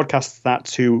broadcasts that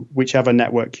to whichever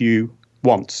network you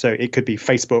want. So it could be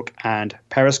Facebook and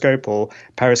Periscope, or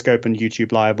Periscope and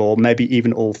YouTube Live, or maybe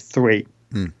even all three.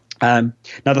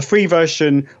 Now, the free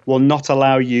version will not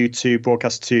allow you to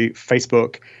broadcast to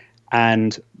Facebook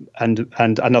and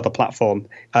another platform.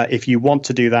 If you want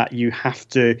to do that, you have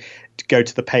to go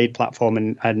to the paid platform,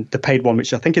 and the paid one,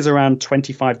 which I think is around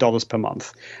 $25 per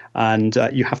month. And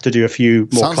you have to do a few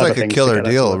more Sounds clever like a things killer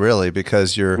deal, really,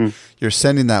 because you're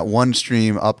sending that one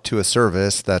stream up to a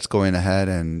service that's going ahead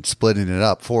and splitting it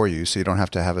up for you, so you don't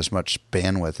have to have as much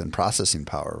bandwidth and processing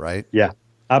power, right? Yeah.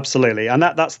 Absolutely. And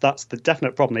that's the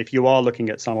definite problem. If you are looking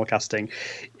at simulcasting,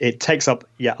 it takes up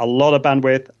a lot of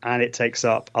bandwidth, and it takes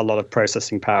up a lot of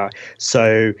processing power.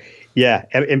 So yeah,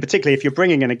 in particular, if you're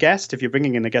bringing in a guest from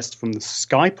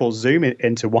Skype or Zoom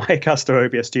into Wirecast or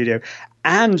OBS Studio,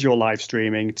 and you're live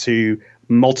streaming to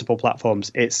multiple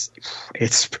platforms, it's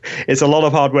a lot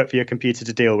of hard work for your computer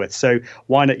to deal with. So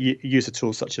why not use a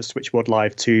tool such as Switchboard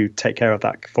Live to take care of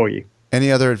that for you?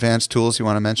 Any other advanced tools you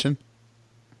want to mention?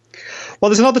 Well,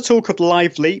 there's another tool called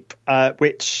LiveLeap,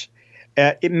 which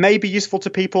it may be useful to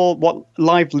people. What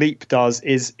LiveLeap does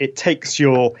is it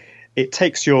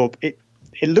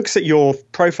looks at your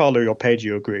profile or your page or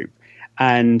your group,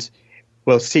 and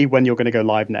will see when you're going to go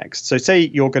live next. So say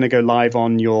you're going to go live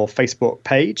on your Facebook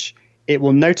page, it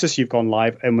will notice you've gone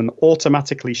live and will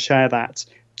automatically share that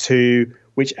to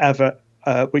which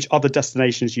other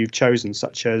destinations you've chosen,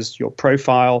 such as your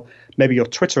profile, maybe your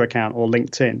Twitter account or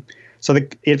LinkedIn. So the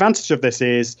advantage of this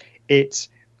is it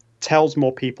tells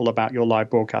more people about your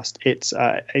live broadcast. It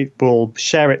will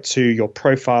share it to your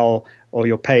profile or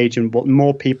your page, and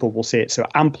more people will see it. So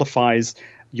it amplifies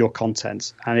your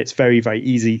content, and it's very, very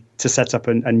easy to set up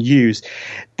and use.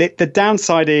 The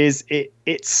downside is it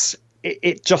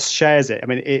just shares it. I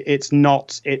mean, it's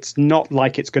not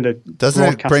like it's going to.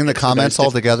 Doesn't it bring the comments all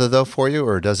together though for you,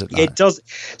 or does it not? It does.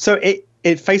 So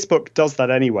Facebook does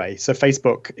that anyway. So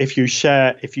Facebook, if you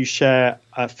share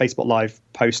a Facebook Live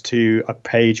post to a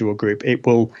page or a group, it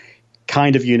will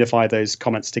kind of unify those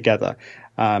comments together.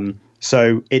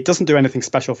 So it doesn't do anything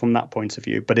special from that point of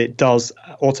view, but it does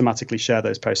automatically share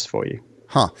those posts for you.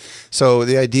 So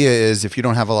the idea is, if you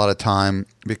don't have a lot of time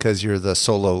because you're the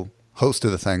solo host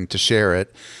of the thing, to share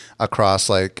it across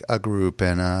like a group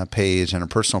and a page and a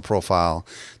personal profile,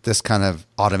 this kind of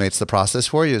automates the process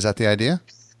for you. Is that the idea?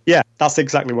 Yeah, that's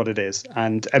exactly what it is.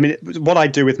 And I mean, what I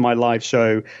do with my live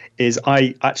show is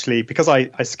I actually, because I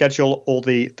schedule all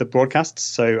the broadcasts,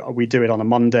 so we do it on a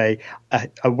Monday,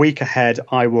 a week ahead,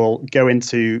 I will go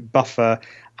into Buffer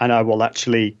and I will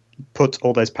actually put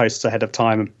all those posts ahead of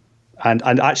time.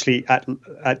 And actually at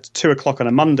 2:00 on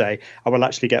a Monday, I will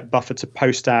actually get Buffer to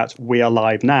post out "We are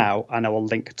live now," and I will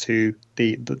link to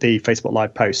the Facebook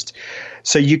Live post.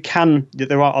 So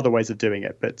there are other ways of doing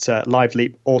it, but Live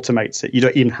Leap automates it. You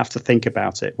don't even have to think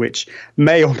about it, which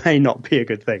may or may not be a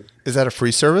good thing. Is that a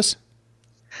free service?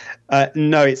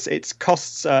 No, it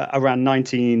costs around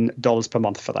 $19 per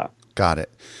month for that. Got it.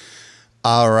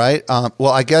 All right.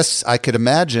 Well, I guess I could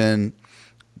imagine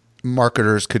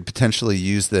marketers could potentially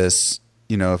use this.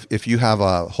 You know, if you have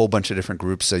a whole bunch of different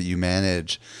groups that you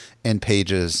manage and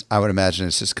pages, I would imagine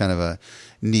it's just kind of a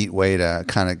neat way to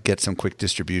kind of get some quick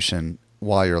distribution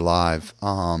while you're live,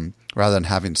 rather than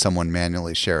having someone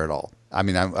manually share it all. I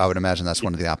mean, I would imagine that's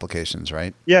one of the applications,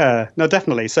 right? Yeah, no,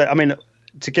 definitely. So, I mean,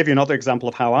 to give you another example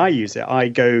of how I use it, I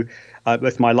go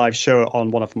with my live show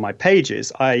on one of my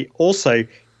pages. I also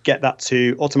get that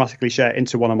to automatically share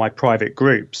into one of my private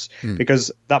groups,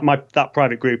 because that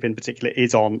private group in particular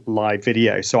is on live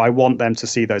video. So I want them to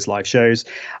see those live shows.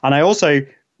 And I also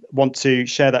want to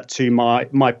share that to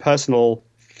my personal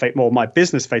or my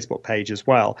business Facebook page as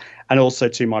well, and also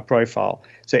to my profile.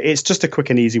 So it's just a quick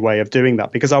and easy way of doing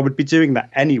that, because I would be doing that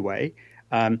anyway.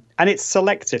 And it's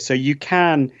selective. So you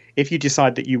can, if you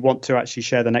decide that you want to actually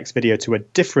share the next video to a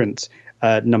different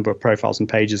number of profiles and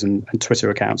pages and Twitter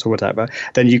accounts or whatever,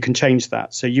 then you can change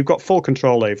that. So you've got full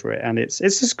control over it, and it's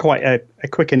just quite a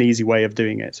quick and easy way of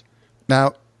doing it.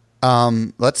 Now,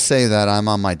 let's say that I'm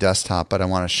on my desktop, but I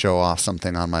want to show off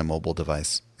something on my mobile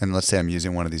device. And let's say I'm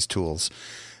using one of these tools.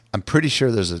 I'm pretty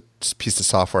sure there's a piece of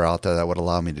software out there that would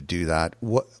allow me to do that.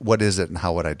 What is it, and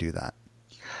how would I do that?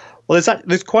 Well,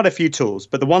 there's quite a few tools,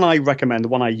 but the one I recommend, the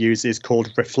one I use, is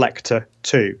called Reflector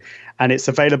 2. And it's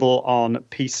available on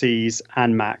PCs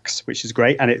and Macs, which is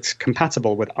great. And it's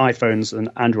compatible with iPhones and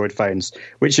Android phones,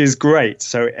 which is great.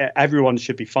 So everyone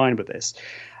should be fine with this.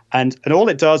 And all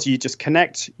it does, you just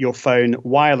connect your phone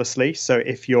wirelessly. So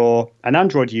if you're an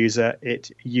Android user,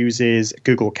 it uses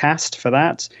Google Cast for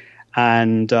that.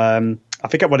 And I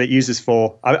forget what it uses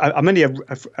for. I'm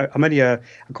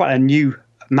quite a new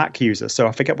Mac user, so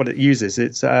I forget what it uses.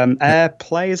 It's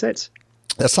AirPlay, is it?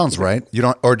 That sounds right. You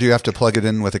don't, or do you have to plug it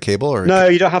in with a cable? Or no,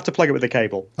 you don't have to plug it with a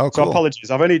cable. Oh, cool. So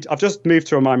apologies. I've just moved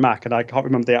to my Mac and I can't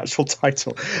remember the actual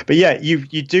title. But yeah, you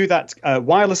do that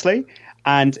wirelessly,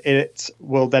 and it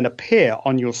will then appear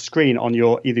on your screen on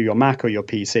either your Mac or your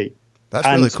PC. That's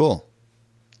really cool.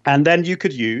 And then you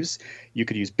could use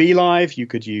BeLive, you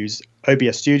could use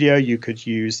OBS Studio, you could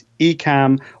use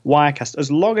Ecamm, Wirecast.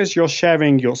 As long as you're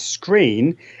sharing your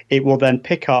screen, it will then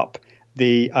pick up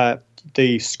the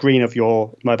screen of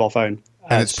your mobile phone.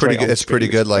 And it's pretty good. It's pretty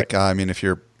good. Like I mean, if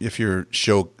you're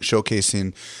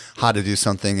showcasing how to do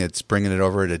something, it's bringing it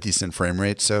over at a decent frame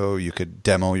rate, so you could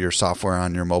demo your software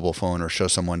on your mobile phone or show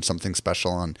someone something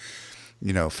special on,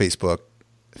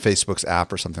 Facebook's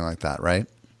app or something like that, right?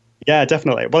 Yeah,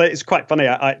 definitely. Well, it's quite funny.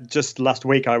 I just last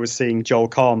week I was seeing Joel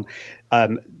Comm.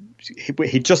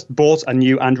 He just bought a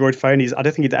new Android phone. I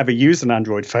don't think he'd ever used an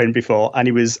Android phone before, and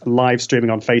he was live streaming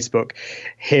on Facebook,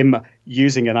 him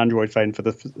using an Android phone for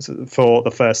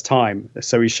the first time.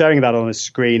 So he's showing that on his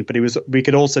screen, but we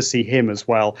could also see him as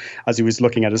well as he was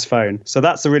looking at his phone. So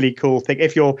that's a really cool thing.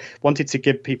 If you're wanting to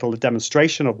give people a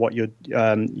demonstration of what you're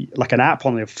like an app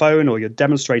on your phone, or you're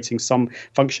demonstrating some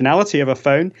functionality of a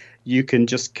phone, you can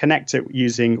just connect it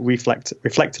using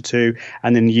Reflector 2,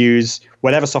 and then use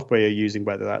whatever software you're using,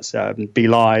 whether that's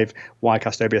BeLive,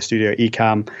 Wirecast, OBS Studio,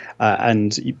 Ecamm,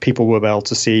 and people will be able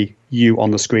to see you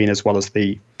on the screen as well as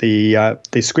the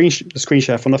screen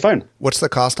share from the phone. What's the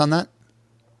cost on that?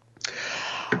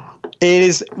 It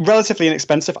is relatively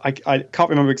inexpensive. I can't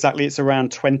remember exactly. It's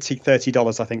around $20,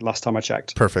 $30, I think, last time I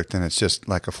checked. Perfect. And it's just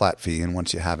like a flat fee, and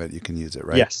once you have it, you can use it,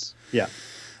 right? Yes. Yeah.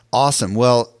 Awesome.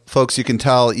 Well, folks, you can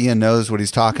tell Ian knows what he's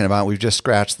talking about. We've just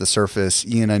scratched the surface.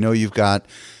 Ian, I know you've got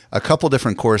a couple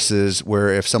different courses where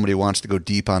if somebody wants to go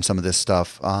deep on some of this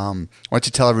stuff, why don't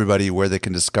you tell everybody where they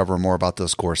can discover more about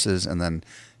those courses, and then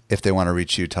if they want to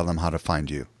reach you, tell them how to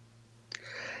find you.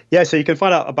 Yeah, so you can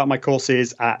find out about my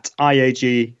courses at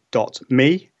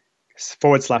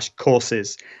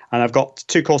iag.me/courses. And I've got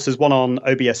two courses, one on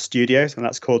OBS Studio, and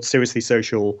that's called Seriously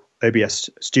Social OBS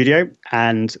Studio.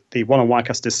 And the one on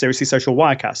Wirecast is Seriously Social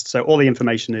Wirecast. So all the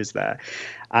information is there.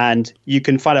 And you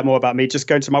can find out more about me just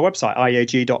going to my website,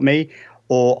 iag.me,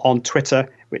 or on Twitter,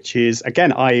 which is,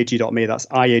 again, iag.me. That's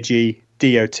iag.me.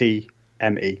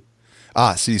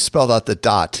 So you spelled out the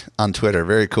dot on Twitter.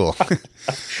 Very cool.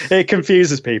 It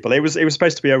confuses people. It was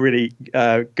supposed to be a really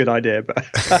good idea, but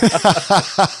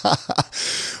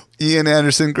Ian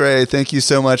Anderson Gray, thank you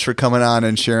so much for coming on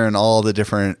and sharing all the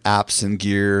different apps and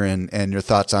gear and your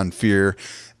thoughts on fear.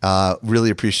 Really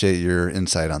appreciate your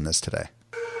insight on this today.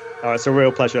 Oh, it's a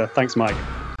real pleasure. Thanks, Mike.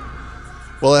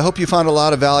 Well, I hope you found a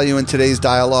lot of value in today's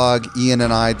dialogue. Ian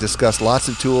and I discussed lots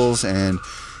of tools, and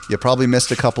you probably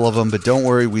missed a couple of them, but don't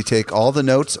worry. We take all the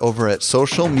notes over at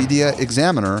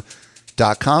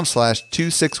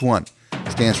socialmediaexaminer.com/261.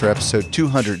 Stands for episode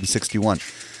 261.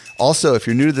 Also, if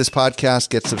you're new to this podcast,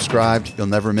 get subscribed. You'll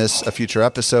never miss a future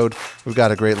episode. We've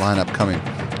got a great lineup coming.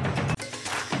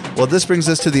 Well, this brings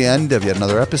us to the end of yet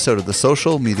another episode of the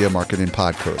Social Media Marketing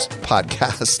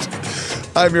Podcast.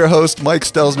 I'm your host, Mike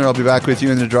Stelzner. I'll be back with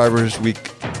you in the driver's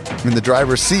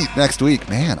seat next week.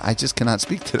 Man, I just cannot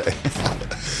speak today.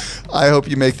 I hope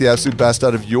you make the absolute best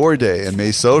out of your day, and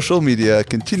may social media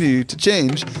continue to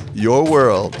change your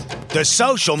world. The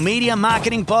Social Media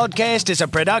Marketing Podcast is a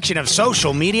production of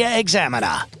Social Media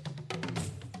Examiner.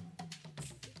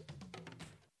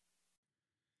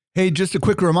 Hey, just a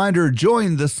quick reminder,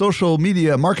 join the Social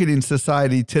Media Marketing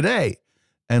Society today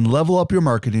and level up your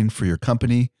marketing for your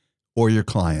company or your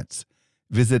clients.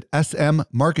 Visit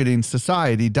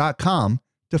smmarketingsociety.com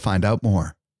to find out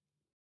more.